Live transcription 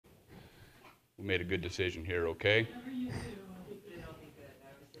We made a good decision here, okay?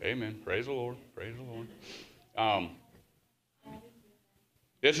 Amen. Praise the Lord. Praise the Lord.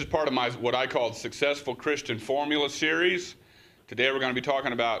 This is part of my what I call Successful Christian Formula series. Today we're going to be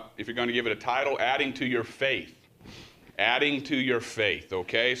talking about, if you're going to give it a title, adding to your faith. Adding to your faith,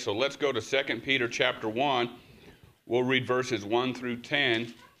 okay? So let's go to 2 Peter chapter 1. We'll read verses 1 through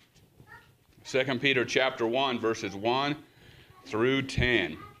 10. 2 Peter chapter 1, verses 1 through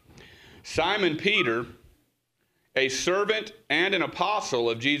 10. Simon Peter, a servant and an apostle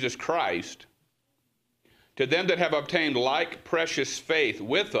of Jesus Christ, to them that have obtained like precious faith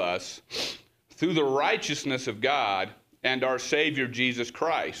with us through the righteousness of God and our Savior Jesus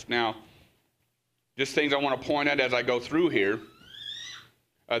Christ. Now, just things I want to point out as I go through here.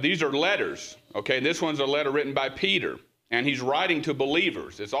 These are letters, okay? This one's a letter written by Peter, and he's writing to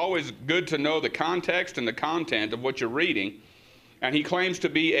believers. It's always good to know the context and the content of what you're reading. And he claims to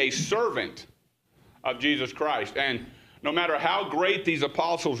be a servant of Jesus Christ. And no matter how great these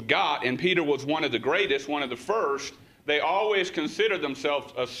apostles got, and Peter was one of the greatest, one of the first, they always consider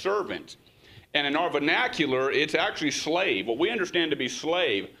themselves a servant. And in our vernacular, it's actually slave. What we understand to be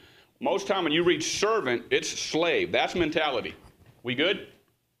slave, most time when you read servant, it's slave. That's mentality. We good?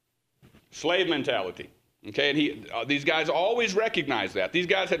 Slave mentality. Okay, and these guys always recognize that. These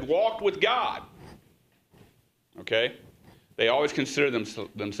guys had walked with God. Okay? They always consider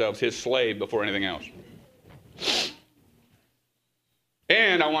themselves his slave before anything else.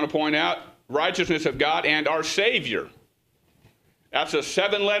 And I want to point out, righteousness of God and our Savior. That's a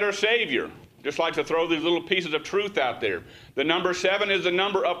 7-letter Savior. Just like to throw these little pieces of truth out there. The number 7 is the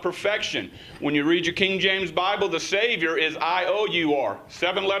number of perfection. When you read your King James Bible, the Savior is I-O-U-R.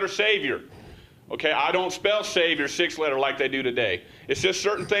 7-letter Savior. Okay, I don't spell Savior 6-letter like they do today. It's just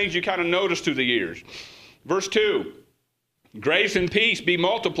certain things you kind of notice through the years. Verse 2. Grace and peace be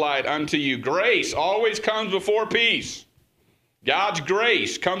multiplied unto you. Grace always comes before peace. God's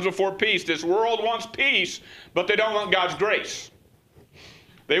grace comes before peace. This world wants peace, but they don't want God's grace.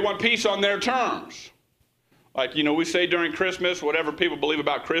 They want peace on their terms. Like, we say during Christmas, whatever people believe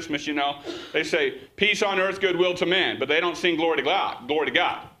about Christmas, they say, peace on earth, goodwill to men, but they don't sing glory to God. Glory to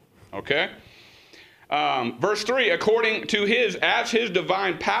God. Okay? Verse 3, according to as his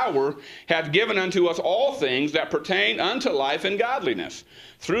divine power hath given unto us all things that pertain unto life and godliness,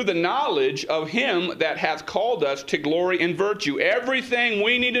 through the knowledge of him that hath called us to glory and virtue. Everything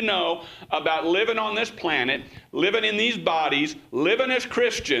we need to know about living on this planet, living in these bodies, living as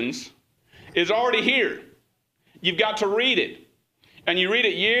Christians, is already here. You've got to read it. And you read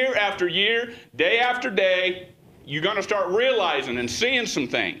it year after year, day after day, you're going to start realizing and seeing some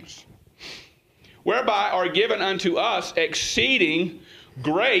things. Whereby are given unto us exceeding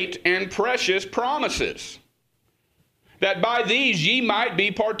great and precious promises, that by these ye might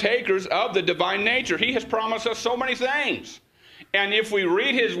be partakers of the divine nature. He has promised us so many things. And if we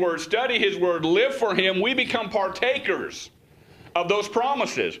read his word, study his word, live for him, we become partakers of those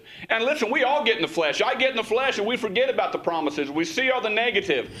promises. And listen, we all get in the flesh. I get in the flesh and we forget about the promises. We see all the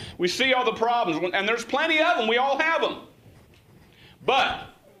negative. We see all the problems. And there's plenty of them. We all have them. But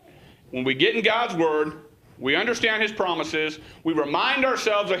when we get in God's word, we understand his promises, we remind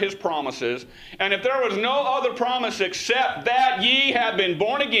ourselves of his promises, and if there was no other promise except that ye have been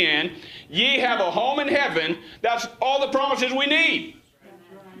born again, ye have a home in heaven, that's all the promises we need.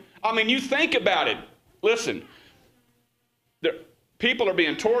 I mean, you think about it. Listen, people are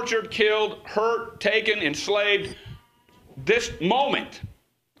being tortured, killed, hurt, taken, enslaved this moment,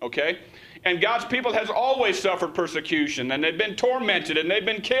 okay? And God's people has always suffered persecution, and they've been tormented, and they've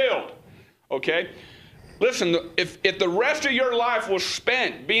been killed. Okay? Listen, if the rest of your life was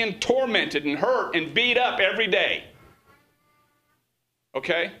spent being tormented and hurt and beat up every day,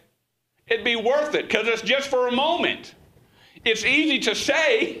 okay, it'd be worth it because it's just for a moment. It's easy to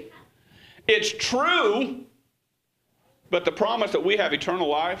say, it's true, but the promise that we have eternal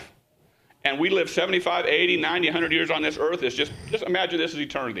life and we live 75, 80, 90, 100 years on this earth is just imagine this is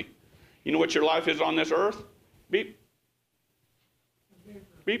eternity. You know what your life is on this earth? Beep.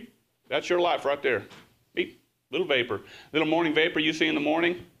 Beep. That's your life right there. Beep. Little vapor. Little morning vapor you see in the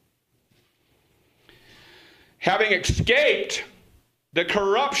morning. Having escaped the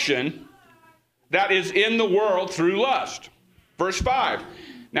corruption that is in the world through lust. Verse 5.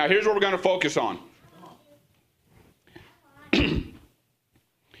 Now here's what we're going to focus on.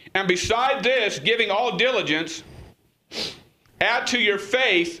 And beside this, giving all diligence, add to your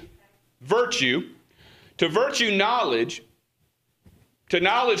faith virtue, to virtue knowledge, to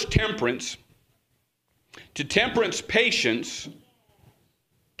knowledge temperance, to temperance patience,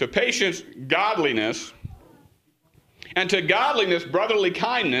 to patience godliness, and to godliness brotherly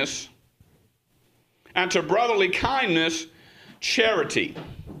kindness, and to brotherly kindness, charity.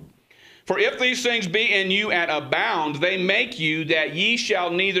 For if these things be in you and abound, they make you that ye shall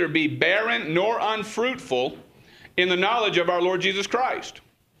neither be barren nor unfruitful in the knowledge of our Lord Jesus Christ.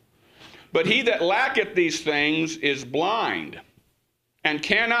 But he that lacketh these things is blind, and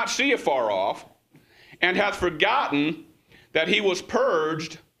cannot see afar off, and hath forgotten that he was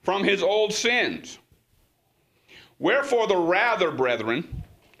purged from his old sins. Wherefore the rather, brethren,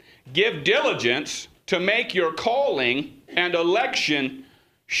 give diligence to make your calling and election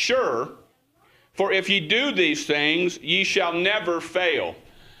sure, for if ye do these things, ye shall never fail.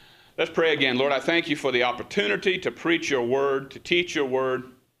 Let's pray again. Lord, I thank you for the opportunity to preach your word, to teach your word.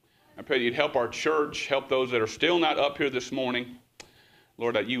 I pray that you'd help our church, help those that are still not up here this morning.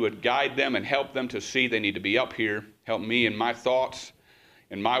 Lord, that you would guide them and help them to see they need to be up here. Help me in my thoughts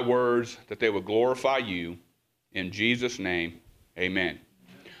and my words, that they would glorify you. In Jesus' name, amen.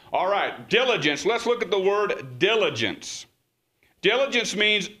 All right, diligence. Let's look at the word diligence. Diligence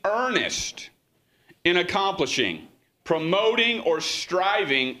means earnest in accomplishing, promoting, or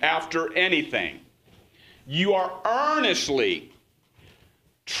striving after anything. You are earnestly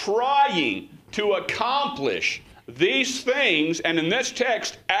trying to accomplish these things, and in this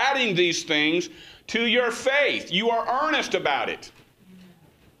text, adding these things to your faith. You are earnest about it.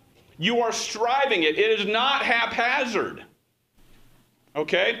 You are striving it. It is not haphazard.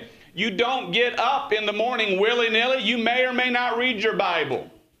 Okay? You don't get up in the morning willy-nilly. You may or may not read your Bible.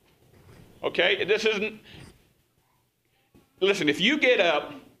 Okay? This isn't... Listen, if you get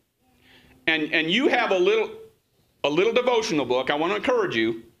up and you have a little devotional book, I want to encourage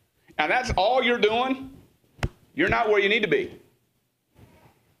you, and that's all you're doing, you're not where you need to be.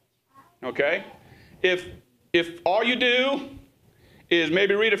 Okay? If all you do is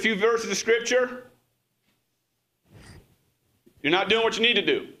maybe read a few verses of Scripture, you're not doing what you need to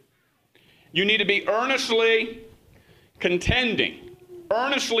do. You need to be earnestly contending,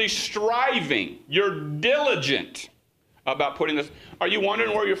 earnestly striving. You're diligent about putting this. Are you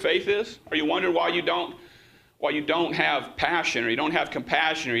wondering where your faith is? Are you wondering why you don't have passion, or you don't have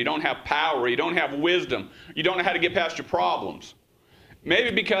compassion, or you don't have power, or you don't have wisdom, you don't know how to get past your problems?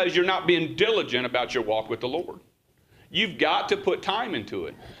 Maybe because you're not being diligent about your walk with the Lord. You've got to put time into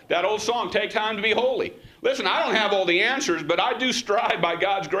it. That old song, "Take Time to Be Holy." Listen, I don't have all the answers, but I do strive by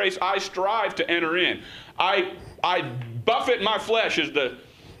God's grace. I strive to enter in. I buffet my flesh,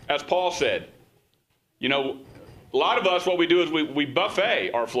 as Paul said. You know, a lot of us, what we do is we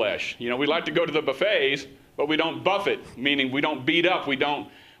buffet our flesh. You know, we like to go to the buffets, but we don't buffet, meaning we don't beat up. We don't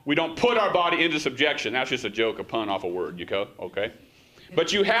put our body into subjection. That's just a joke, a pun off a word, okay?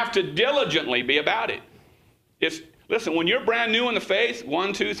 But you have to diligently be about it. Listen, when you're brand new in the faith,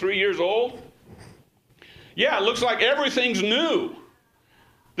 1, 2, 3 years old, yeah, it looks like everything's new.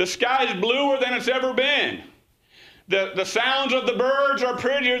 The sky's bluer than it's ever been. The sounds of the birds are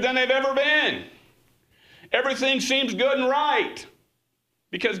prettier than they've ever been. Everything seems good and right.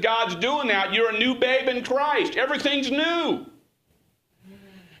 Because God's doing that. You're a new babe in Christ. Everything's new.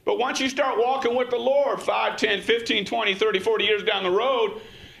 But once you start walking with the Lord 5, 10, 15, 20, 30, 40 years down the road,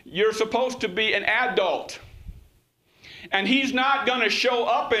 you're supposed to be an adult. And he's not going to show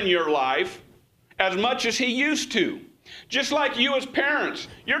up in your life as much as he used to. Just like you as parents,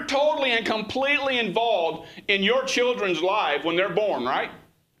 you're totally and completely involved in your children's life when they're born, right?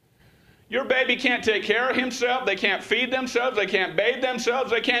 Your baby can't take care of himself. They can't feed themselves. They can't bathe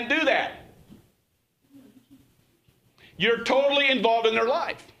themselves. They can't do that. You're totally involved in their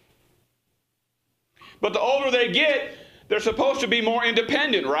life. But the older they get, they're supposed to be more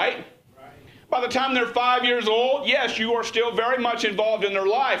independent, right? By the time they're 5 years old, yes, you are still very much involved in their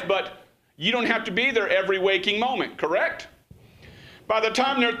life, but you don't have to be there every waking moment, correct? By the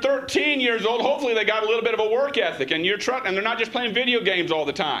time they're 13 years old, hopefully they got a little bit of a work ethic, and they're not just playing video games all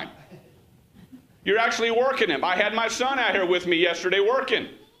the time. You're actually working them. I had my son out here with me yesterday working.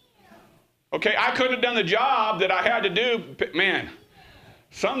 Okay, I couldn't have done the job that I had to do. Man,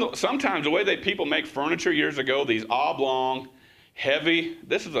 sometimes the way that people make furniture years ago, these oblong, heavy,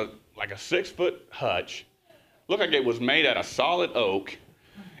 this is like a 6-foot hutch. Looked like it was made out of solid oak.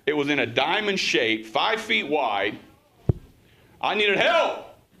 It was in a diamond shape, 5 feet wide. I needed help.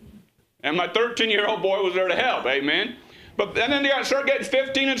 And my 13-year-old boy was there to help, amen. But then they start getting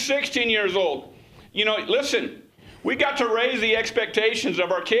 15 and 16 years old. You know, listen, we got to raise the expectations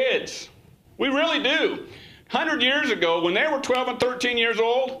of our kids. We really do. 100 years ago, when they were 12 and 13 years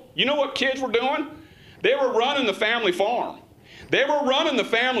old, you know what kids were doing? They were running the family farm. They were running the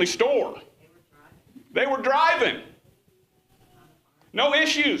family store. They were driving. No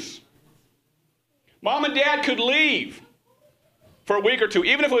issues. Mom and Dad could leave. for a week or two.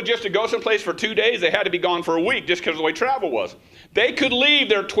 Even if it was just to go someplace for 2 days, they had to be gone for a week just because of the way travel was. They could leave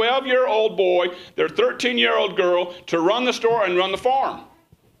their 12-year-old boy, their 13-year-old girl to run the store and run the farm.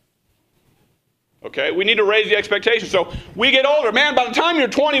 Okay, we need to raise the expectation. So we get older. Man, by the time you're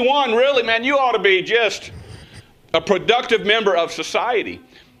 21, really, man, you ought to be just a productive member of society.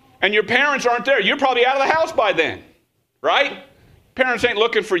 And your parents aren't there. You're probably out of the house by then, right? Parents ain't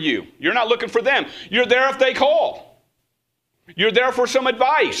looking for you. You're not looking for them. You're there if they call. You're there for some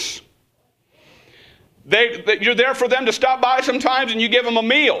advice. You're there for them to stop by sometimes and you give them a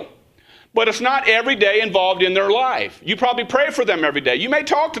meal. But it's not every day involved in their life. You probably pray for them every day. You may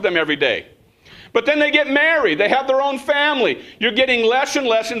talk to them every day. But then they get married. They have their own family. You're getting less and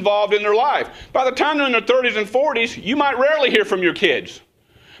less involved in their life. By the time they're in their 30s and 40s, you might rarely hear from your kids.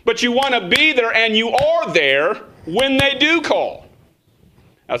 But you want to be there, and you are there when they do call.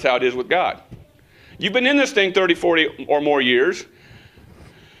 That's how it is with God. You've been in this thing 30, 40 or more years.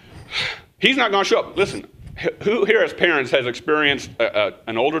 He's not going to show up. Listen, who here as parents has experienced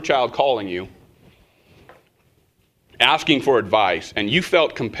an older child calling you, asking for advice, and you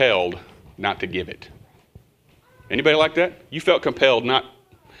felt compelled not to give it? Anybody like that? You felt compelled not.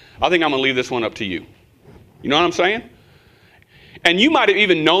 I think I'm going to leave this one up to you. You know what I'm saying? And you might have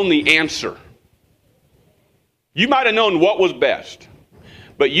even known the answer. You might have known what was best.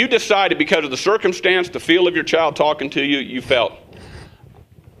 But you decided because of the circumstance, the feel of your child talking to you, you felt,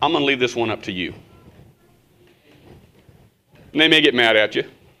 I'm going to leave this one up to you. And they may get mad at you.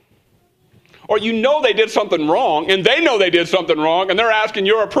 Or you know they did something wrong, and they know they did something wrong, and they're asking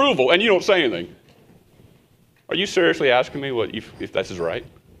your approval, and you don't say anything. Are you seriously asking me if this is right?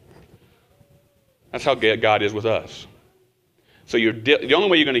 That's how God is with us. So the only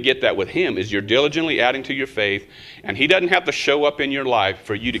way you're going to get that with Him is you're diligently adding to your faith, and He doesn't have to show up in your life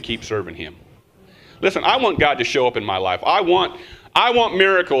for you to keep serving Him. Listen, I want God to show up in my life. I want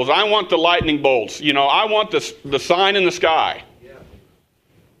miracles. I want the lightning bolts. You know, I want the sign in the sky.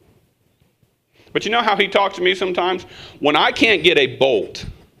 But you know how He talks to me sometimes? When I can't get a bolt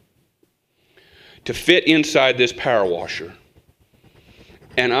to fit inside this power washer,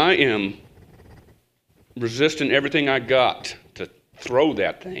 and I am resisting everything I got to throw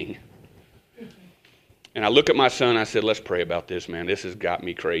that thing, and I look at my son, I said, let's pray about this, man. This has got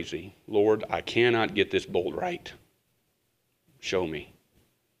me crazy. Lord, I cannot get this bolt right. Show me.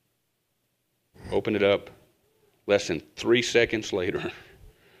 Open it up. Less than 3 seconds later,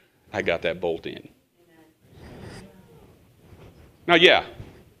 I got that bolt in. Now, yeah,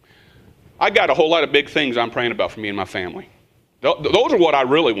 I got a whole lot of big things I'm praying about for me and my family. Those are what I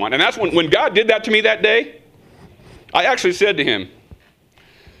really want. And that's when God did that to me that day, I actually said to Him,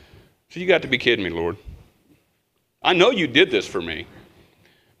 so you got to be kidding me, Lord. I know you did this for me.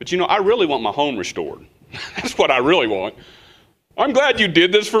 But, you know, I really want my home restored. That's what I really want. I'm glad you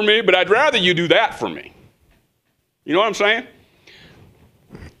did this for me, but I'd rather you do that for me. You know what I'm saying?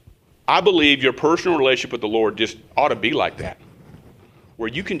 I believe your personal relationship with the Lord just ought to be like that, where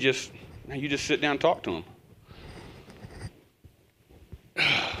you can just sit down and talk to Him.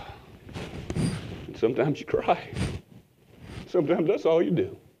 And sometimes you cry. Sometimes that's all you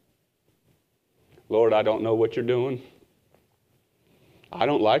do. Lord, I don't know what you're doing. I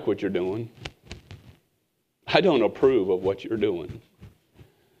don't like what you're doing. I don't approve of what you're doing.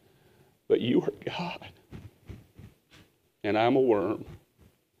 But you are God. And I'm a worm.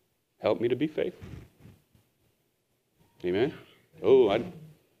 Help me to be faithful. Amen? Oh,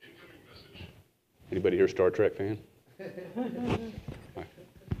 anybody here a Star Trek fan?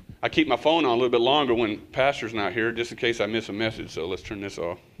 I keep my phone on a little bit longer when Pastor's not here, just in case I miss a message, so let's turn this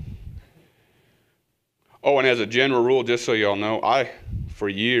off. Oh, and as a general rule, just so y'all know, for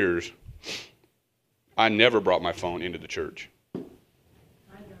years, I never brought my phone into the church. I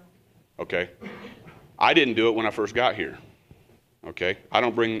know. Okay? I didn't do it when I first got here. Okay? I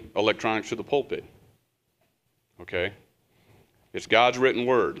don't bring electronics to the pulpit. Okay? It's God's written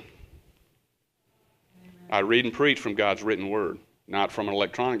word. Amen. I read and preach from God's written word, not from an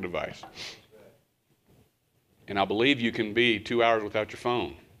electronic device. And I believe you can be 2 hours without your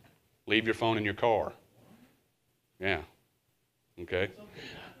phone. Leave your phone in your car. Yeah. Okay?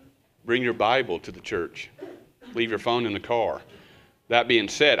 Bring your Bible to the church. Leave your phone in the car. That being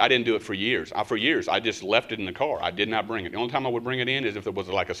said, I didn't do it for years. For years, I just left it in the car. I did not bring it. The only time I would bring it in is if there was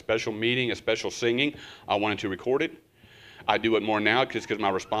like a special meeting, a special singing, I wanted to record it. I do it more now because my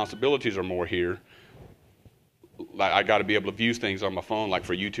responsibilities are more here. I got to be able to view things on my phone, like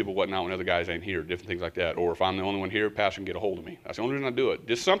for YouTube or whatnot, when other guys ain't here, different things like that. Or if I'm the only one here, Pastor can get a hold of me. That's the only reason I do it.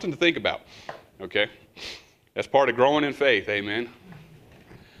 Just something to think about. Okay? That's part of growing in faith. Amen.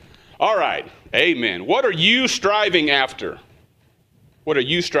 All right. Amen. What are you striving after? What are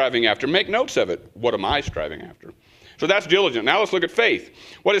you striving after? Make notes of it. What am I striving after? So that's diligent. Now let's look at faith.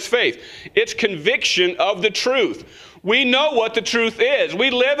 What is faith? It's conviction of the truth. We know what the truth is.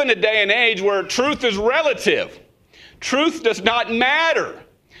 We live in a day and age where truth is relative. Truth does not matter.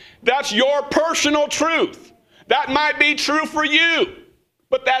 That's your personal truth. That might be true for you,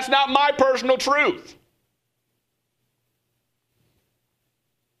 but that's not my personal truth.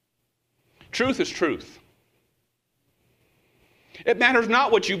 Truth is truth. It matters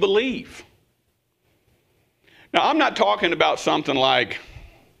not what you believe. Now, I'm not talking about something like,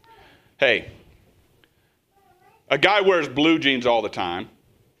 hey, a guy wears blue jeans all the time,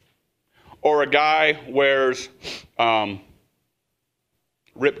 or a guy wears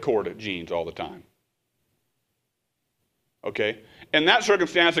ripcord jeans all the time. Okay? In that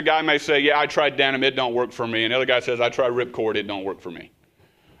circumstance, a guy may say, yeah, I tried denim, it don't work for me. And the other guy says, I tried ripcord, it don't work for me.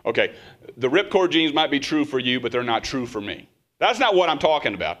 Okay, the ripcord jeans might be true for you, but they're not true for me. That's not what I'm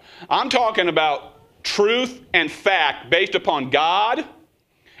talking about. I'm talking about truth and fact based upon God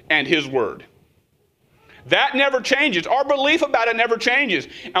and His Word. That never changes. Our belief about it never changes.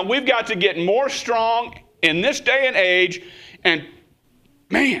 And we've got to get more strong in this day and age. And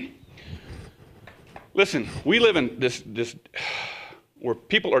man, listen, we live in this where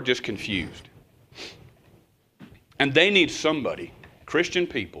people are just confused. And they need somebody, Christian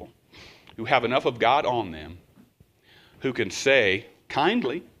people, who have enough of God on them, who can say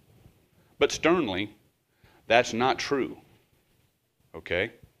kindly, but sternly, that's not true.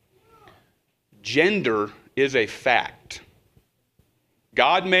 Okay? Gender is a fact.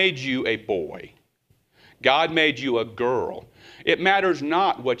 God made you a boy. God made you a girl. It matters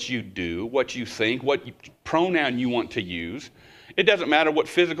not what you do, what you think, what pronoun you want to use. It doesn't matter what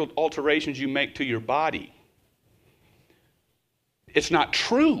physical alterations you make to your body. It's not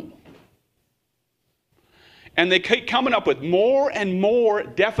true. And they keep coming up with more and more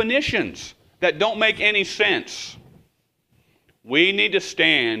definitions that don't make any sense. We need to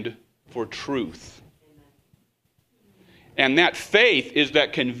stand for truth. And that faith is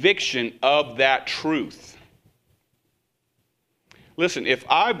that conviction of that truth. Listen, if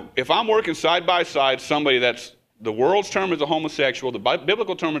I'm working side by side somebody that's, the world's term is a homosexual, the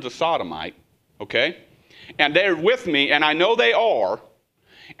biblical term is a sodomite, okay? And they're with me, and I know they are,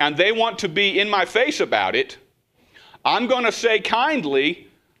 and they want to be in my face about it, I'm going to say kindly,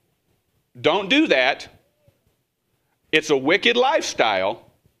 don't do that. It's a wicked lifestyle.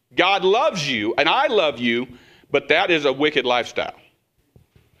 God loves you, and I love you, but that is a wicked lifestyle.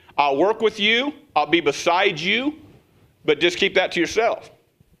 I'll work with you. I'll be beside you, but just keep that to yourself.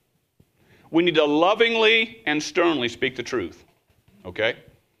 We need to lovingly and sternly speak the truth, okay?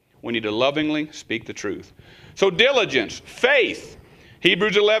 We need to lovingly speak the truth. So diligence, faith,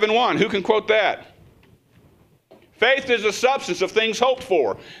 Hebrews 11:1. Who can quote that? Faith is the substance of things hoped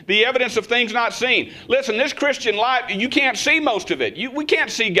for, the evidence of things not seen. Listen, this Christian life, you can't see most of it. We can't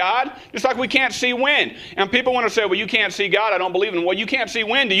see God, just like we can't see wind. And people want to say, well, you can't see God, I don't believe in him. Well, you can't see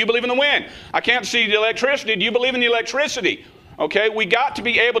wind, do you believe in the wind? I can't see the electricity, do you believe in the electricity? Okay, we got to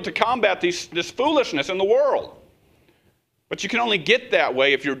be able to combat this foolishness in the world. But you can only get that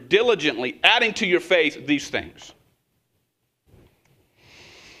way if you're diligently adding to your faith these things.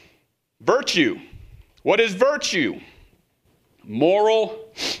 Virtue. What is virtue?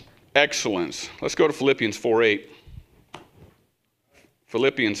 Moral excellence. Let's go to Philippians 4:8.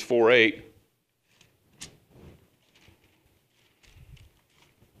 Philippians 4:8.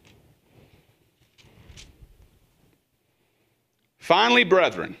 Finally,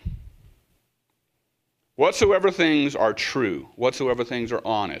 brethren, whatsoever things are true, whatsoever things are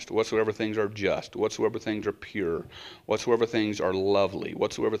honest, whatsoever things are just, whatsoever things are pure, whatsoever things are lovely,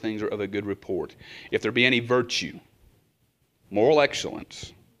 whatsoever things are of a good report, if there be any virtue, moral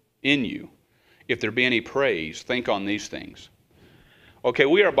excellence in you, if there be any praise, think on these things. Okay,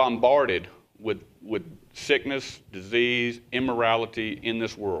 we are bombarded with sickness, disease, immorality in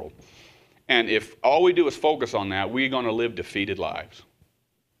this world. And if all we do is focus on that, we're going to live defeated lives.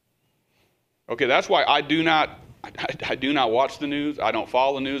 Okay, that's why I do not watch the news. I don't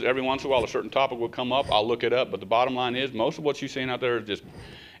follow the news. Every once in a while, a certain topic will come up. I'll look it up. But the bottom line is, most of what you're seeing out there is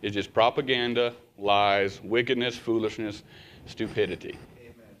just propaganda, lies, wickedness, foolishness, stupidity.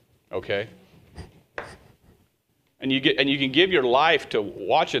 Amen. Okay? And you can give your life to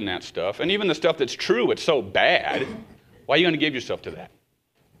watching that stuff. And even the stuff that's true, it's so bad. Why are you going to give yourself to that?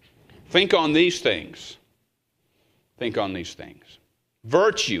 Think on these things. Think on these things.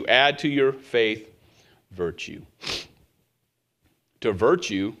 Virtue, add to your faith virtue. To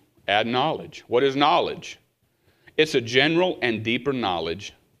virtue, add knowledge. What is knowledge? It's a general and deeper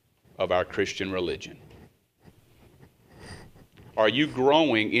knowledge of our Christian religion. Are you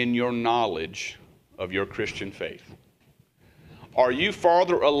growing in your knowledge of your Christian faith? Are you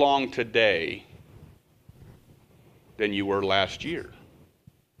farther along today than you were last year?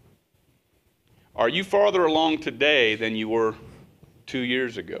 Are you farther along today than you were 2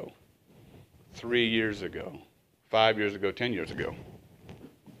 years ago, 3 years ago, 5 years ago, 10 years ago?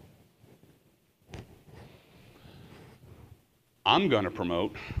 I'm going to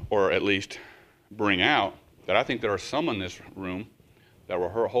promote, or at least bring out, that I think there are some in this room that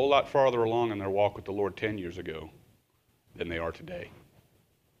were a whole lot farther along in their walk with the Lord 10 years ago than they are today.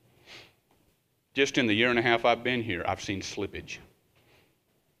 Just in the year and a half I've been here, I've seen slippage.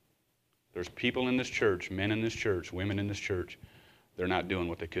 There's people in this church, men in this church, women in this church, they're not doing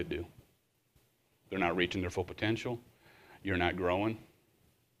what they could do. They're not reaching their full potential. You're not growing.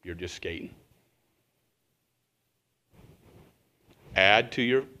 You're just skating. Add to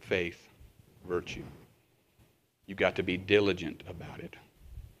your faith virtue. You've got to be diligent about it.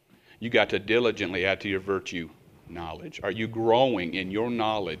 You got to diligently add to your virtue knowledge. Are you growing in your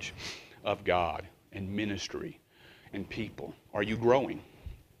knowledge of God and ministry and people? Are you growing?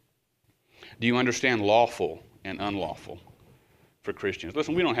 Do you understand lawful and unlawful for Christians?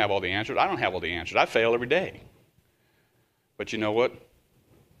 Listen, we don't have all the answers. I don't have all the answers. I fail every day. But you know what?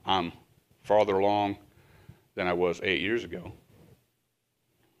 I'm farther along than I was 8 years ago.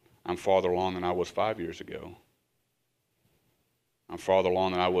 I'm farther along than I was 5 years ago. I'm farther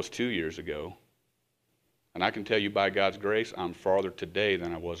along than I was 2 years ago. And I can tell you by God's grace, I'm farther today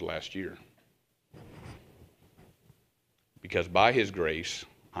than I was last year. Because by His grace,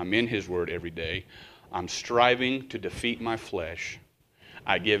 I'm in His Word every day. I'm striving to defeat my flesh.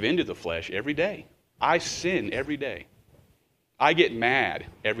 I give into the flesh every day. I sin every day. I get mad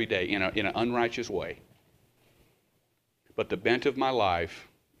every day in an unrighteous way. But the bent of my life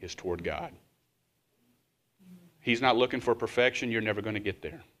is toward God. He's not looking for perfection. You're never going to get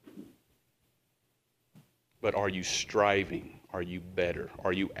there. But are you striving? Are you better?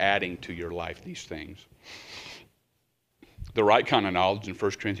 Are you adding to your life these things? The right kind of knowledge in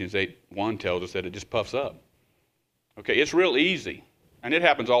 1 Corinthians 8:1 tells us that it just puffs up. Okay, it's real easy, and it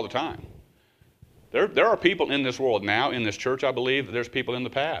happens all the time. There are people in this world now, in this church, I believe, that there's people in the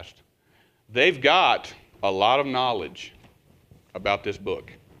past. They've got a lot of knowledge about this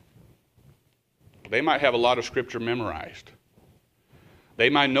book. They might have a lot of scripture memorized. They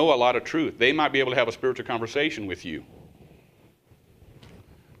might know a lot of truth. They might be able to have a spiritual conversation with you.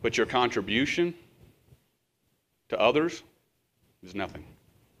 But your contribution to others is nothing.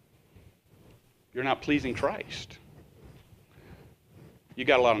 You're not pleasing Christ. You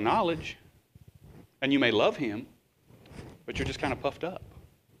got a lot of knowledge, and you may love Him, but you're just kind of puffed up.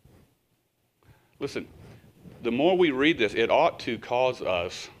 Listen, the more we read this, it ought to cause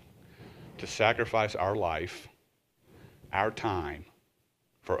us to sacrifice our life, our time,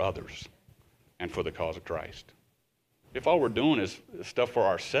 for others and for the cause of Christ. If all we're doing is stuff for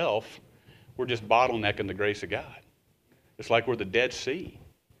ourselves, we're just bottlenecking the grace of God. It's like we're the Dead Sea.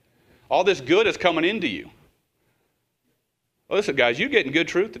 All this good is coming into you. Well, listen, guys, you're getting good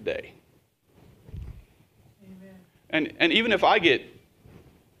truth today. Amen. And even if I get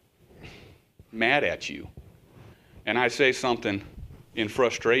mad at you and I say something in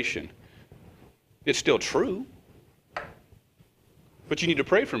frustration, it's still true. But you need to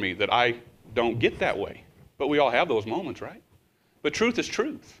pray for me that I don't get that way. But we all have those moments, right? But truth is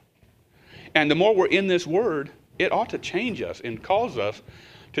truth. And the more we're in this Word, it ought to change us and cause us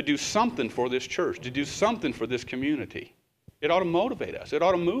to do something for this church, to do something for this community. It ought to motivate us. It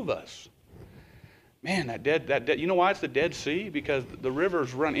ought to move us. Man, that dead, you know why it's the Dead Sea? Because the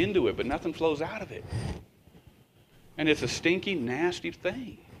rivers run into it, but nothing flows out of it. And it's a stinky, nasty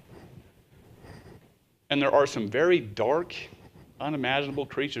thing. And there are some very dark, unimaginable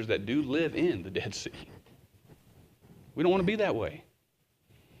creatures that do live in the Dead Sea. We don't want to be that way.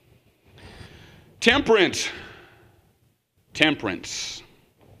 Temperance.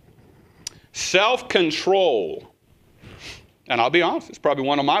 Self-control. And I'll be honest, it's probably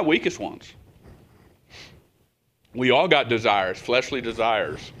one of my weakest ones. We all got desires, fleshly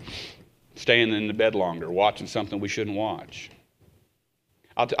desires. Staying in the bed longer, watching something we shouldn't watch.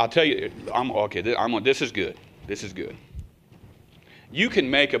 I'll tell you, this is good. This is good. You can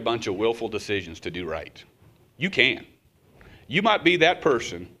make a bunch of willful decisions to do right. You can. You might be that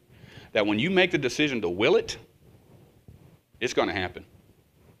person that when you make the decision to will it, it's going to happen.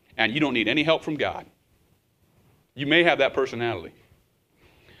 And you don't need any help from God. You may have that personality.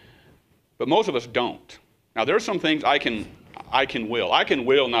 But most of us don't. Now, there are some things I can will. I can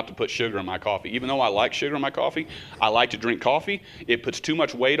will not to put sugar in my coffee. Even though I like sugar in my coffee, I like to drink coffee. It puts too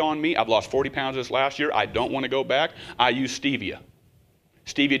much weight on me. I've lost 40 pounds this last year. I don't want to go back. I use stevia.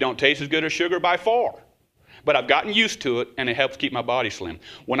 Stevia don't taste as good as sugar by far. But I've gotten used to it, and it helps keep my body slim.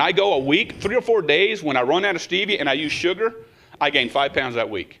 When I go a week, 3 or 4 days, when I run out of stevia and I use sugar, I gain 5 pounds that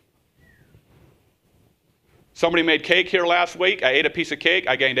week. Somebody made cake here last week. I ate a piece of cake.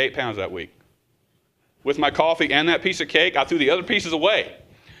 I gained 8 pounds that week. With my coffee and that piece of cake, I threw the other pieces away.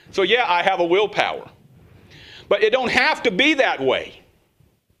 So yeah, I have a willpower. But it don't have to be that way.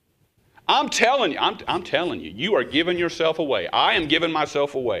 I'm telling you, you are giving yourself away. I am giving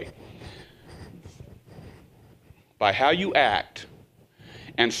myself away. By how you act,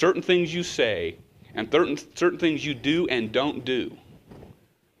 and certain things you say, and certain things you do and don't do.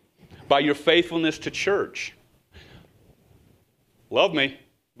 By your faithfulness to church. Love me.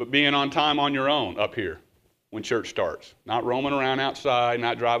 But being on time on your own up here when church starts. Not roaming around outside,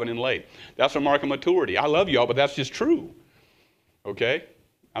 not driving in late. That's a mark of maturity. I love y'all, but that's just true. Okay?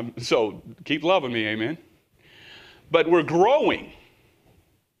 So keep loving me, amen? But we're growing.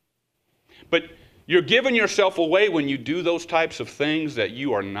 But you're giving yourself away when you do those types of things that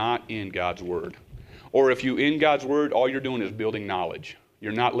you are not in God's Word. Or if you're in God's Word, all you're doing is building knowledge.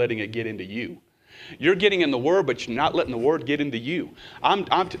 You're not letting it get into you. You're getting in the Word, but you're not letting the Word get into you.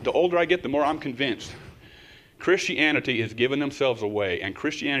 The older I get, the more I'm convinced. Christianity is giving themselves away, and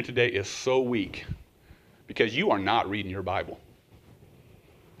Christianity today is so weak because you are not reading your Bible.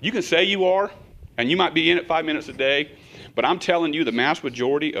 You can say you are, and you might be in it 5 minutes a day, but I'm telling you the mass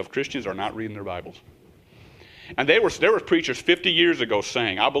majority of Christians are not reading their Bibles. And there were preachers 50 years ago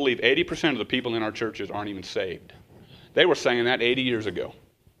saying, I believe 80% of the people in our churches aren't even saved. They were saying that 80 years ago.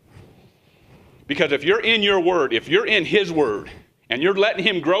 Because if you're in your Word, if you're in His Word, and you're letting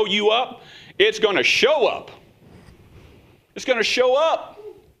Him grow you up, it's going to show up. It's going to show up.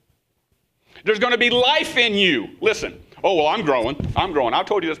 There's going to be life in you. Listen. Oh, well, I'm growing. I'm growing. I've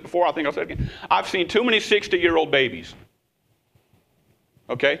told you this before. I think I'll say it again. I've seen too many 60-year-old babies.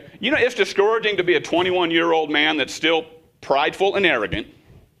 Okay? You know, it's discouraging to be a 21-year-old man that's still prideful and arrogant,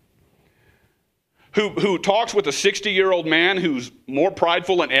 who talks with a 60-year-old man who's more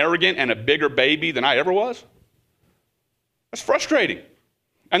prideful and arrogant and a bigger baby than I ever was. That's frustrating.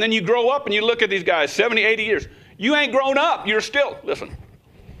 And then you grow up and you look at these guys, 70, 80 years. You ain't grown up. You're still, listen.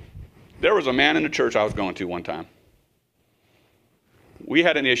 There was a man in the church I was going to one time. We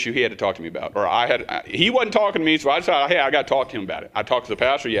had an issue he had to talk to me about. He wasn't talking to me, so I decided, hey, I got to talk to him about it. I talked to the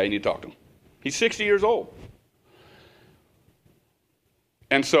pastor, yeah, you need to talk to him. He's 60 years old.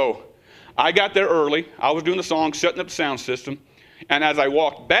 And so I got there early. I was doing the song, setting up the sound system. And as I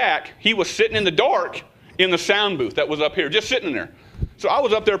walked back, he was sitting in the dark in the sound booth that was up here, just sitting there. So I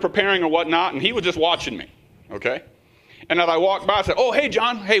was up there preparing or whatnot, and he was just watching me, okay? And as I walked by, I said, oh, hey,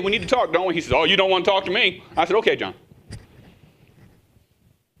 John, hey, we need to talk, don't we? He said, oh, you don't want to talk to me? I said, okay, John.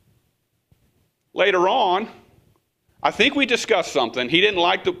 Later on, I think we discussed something. He didn't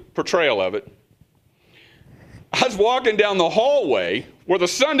like the portrayal of it. I was walking down the hallway where the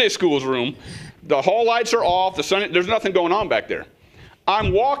Sunday school's room, the hall lights are off, there's nothing going on back there.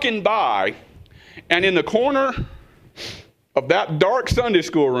 I'm walking by, and in the corner of that dark Sunday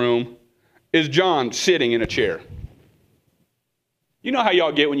school room is John sitting in a chair. You know how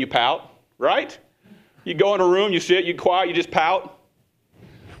y'all get when you pout, right? You go in a room, you sit, you quiet, you just pout.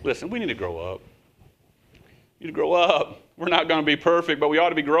 Listen, we need to grow up. You need to grow up. We're not going to be perfect, but we ought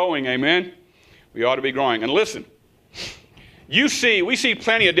to be growing, amen? We ought to be growing. And listen, we see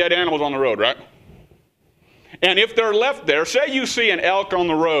plenty of dead animals on the road, right? And if they're left there, say you see an elk on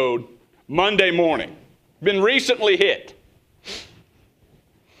the road Monday morning, been recently hit.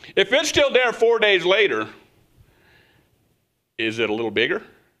 If it's still there 4 days later, is it a little bigger?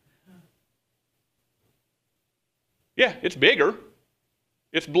 Yeah, it's bigger.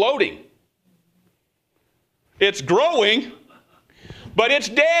 It's bloating. It's growing, but it's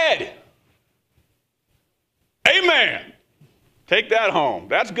dead. Amen. Take that home.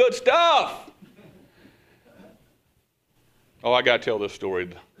 That's good stuff. Oh, I got to tell this story.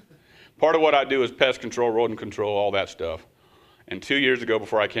 Part of what I do is pest control, rodent control, all that stuff. And 2 years ago,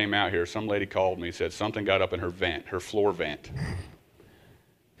 before I came out here, some lady called me and said something got up in her vent, her floor vent.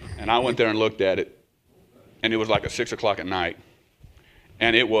 And I went there and looked at it, and it was like at 6 o'clock at night.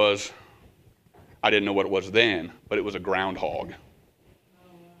 And it was, I didn't know what it was then, but it was a groundhog.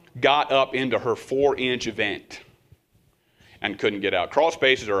 Got up into her 4-inch vent and couldn't get out. Crawl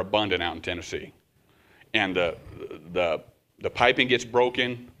spaces are abundant out in Tennessee. And the piping gets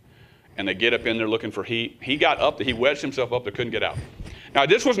broken, and they get up in there looking for heat. He got up, he wedged himself up there, couldn't get out. Now,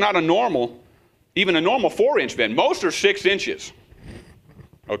 this was not a normal even a normal 4-inch vent. Most are 6 inches.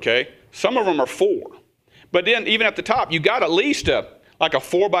 Okay? Some of them are 4. But then even at the top, you got at least like a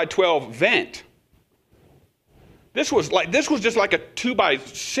 4x12 vent. This was just like a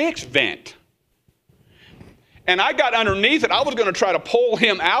 2x6 vent. And I got underneath it. I was going to try to pull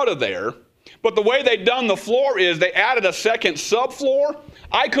him out of there. But the way they'd done the floor is they added a second subfloor.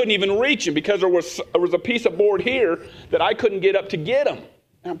 I couldn't even reach him because there was a piece of board here that I couldn't get up to get him.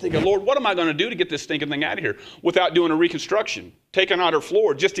 And I'm thinking, Lord, what am I going to do to get this stinking thing out of here without doing a reconstruction, taking out her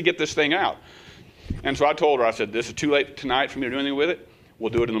floor just to get this thing out? And so I told her, I said, this is too late tonight for me to do anything with it.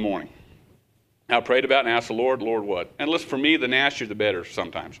 We'll do it in the morning. I prayed about it and asked the Lord, Lord, what? And listen, for me, the nastier the better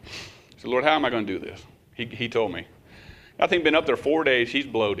sometimes. I said, Lord, how am I going to do this? He told me. I think been up there 4 days. He's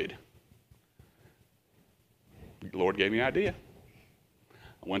bloated. The Lord gave me an idea.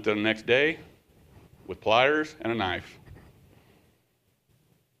 I went there the next day with pliers and a knife.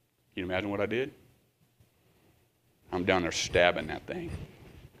 Can you imagine what I did? I'm down there stabbing that thing.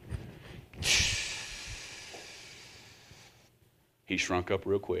 He shrunk up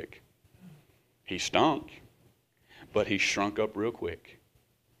real quick. He stunk, but he shrunk up real quick.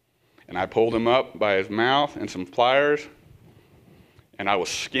 And I pulled him up by his mouth and some pliers, and I was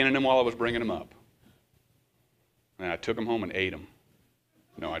skinning him while I was bringing him up. And I took him home and ate him.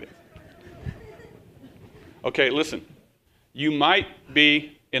 No, I didn't. Okay, listen. You might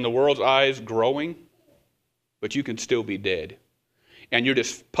be, in the world's eyes, growing, but you can still be dead. And you're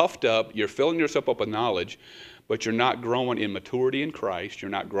just puffed up. You're filling yourself up with knowledge, but you're not growing in maturity in Christ. You're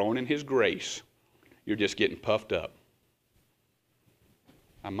not growing in His grace. You're just getting puffed up.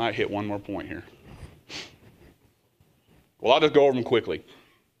 I might hit one more point here. Well, I'll just go over them quickly.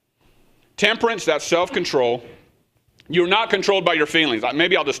 Temperance, that's self-control. You're not controlled by your feelings.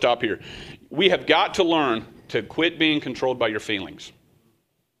 Maybe I'll just stop here. We have got to learn to quit being controlled by your feelings.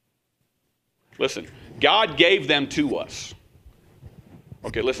 Listen, God gave them to us.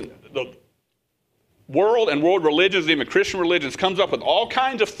 Okay, listen. The world and world religions, even Christian religions, comes up with all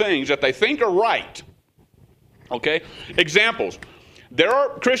kinds of things that they think are right. Okay? Examples. There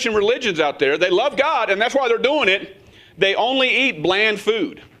are Christian religions out there. They love God, and that's why they're doing it. They only eat bland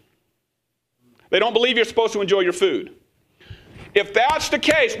food. They don't believe you're supposed to enjoy your food. If that's the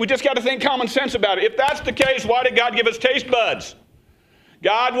case, we just got to think common sense about it. If that's the case, why did God give us taste buds?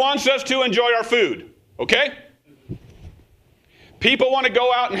 God wants us to enjoy our food. Okay? People want to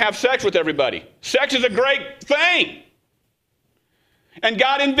go out and have sex with everybody. Sex is a great thing. And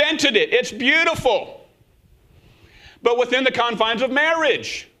God invented it. It's beautiful. But within the confines of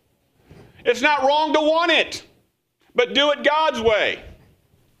marriage. It's not wrong to want it, but do it God's way.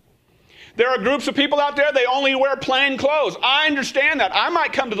 There are groups of people out there, they only wear plain clothes. I understand that. I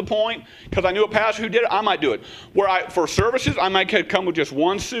might come to the point, because I knew a pastor who did it, I might do it. For services, I might come with just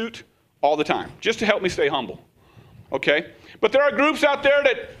one suit all the time, just to help me stay humble. Okay? But there are groups out there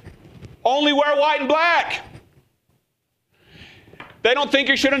that only wear white and black. They don't think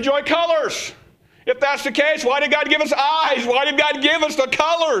you should enjoy colors. If that's the case, why did God give us eyes? Why did God give us the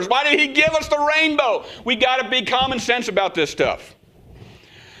colors? Why did He give us the rainbow? We got to be common sense about this stuff.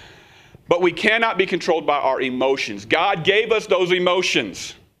 But we cannot be controlled by our emotions. God gave us those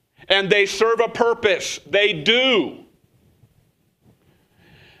emotions, and they serve a purpose. They do.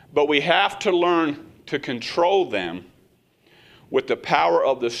 But we have to learn to control them with the power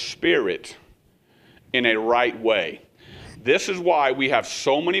of the Spirit in a right way. This is why we have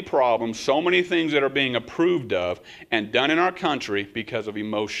so many problems, so many things that are being approved of and done in our country because of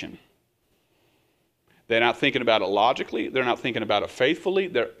emotion. They're not thinking about it logically. They're not thinking about it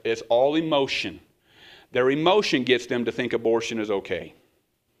faithfully. It's all emotion. Their emotion gets them to think abortion is okay.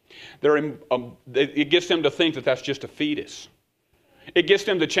 It gets them to think that that's just a fetus. It gets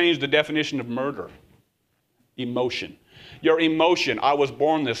them to change the definition of murder. Emotion. Your emotion, I was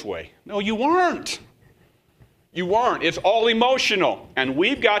born this way. No, you weren't. You weren't. It's all emotional. And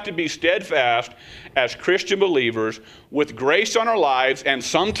we've got to be steadfast as Christian believers with grace on our lives and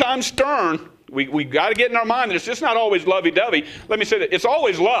sometimes stern. We got to get in our mind that it's just not always lovey-dovey. Let me say that. It's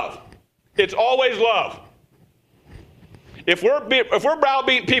always love. It's always love. If we're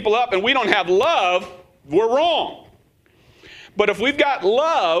browbeating people up and we don't have love, we're wrong. But if we've got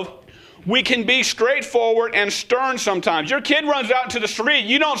love, we can be straightforward and stern sometimes. Your kid runs out into the street.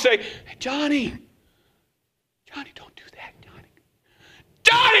 You don't say, hey, Johnny, don't do that, Johnny.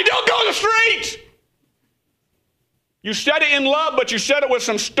 Johnny, don't go to the streets. You said it in love, but you said it with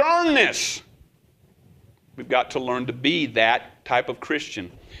some sternness. We've got to learn to be that type of Christian.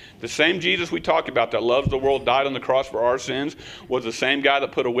 The same Jesus we talked about that loves the world, died on the cross for our sins, was the same guy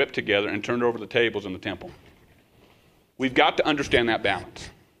that put a whip together and turned over the tables in the temple. We've got to understand that balance.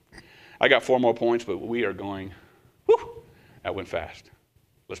 I got 4 more points, but we are going, whew, that went fast.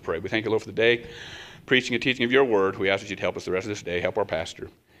 Let's pray. We thank you, Lord, for the day, preaching and teaching of your word. We ask that you'd help us the rest of this day, help our pastor.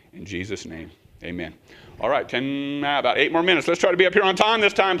 In Jesus' name, amen. All right, about 8 more minutes. Let's try to be up here on time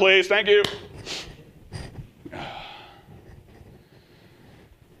this time, please. Thank you.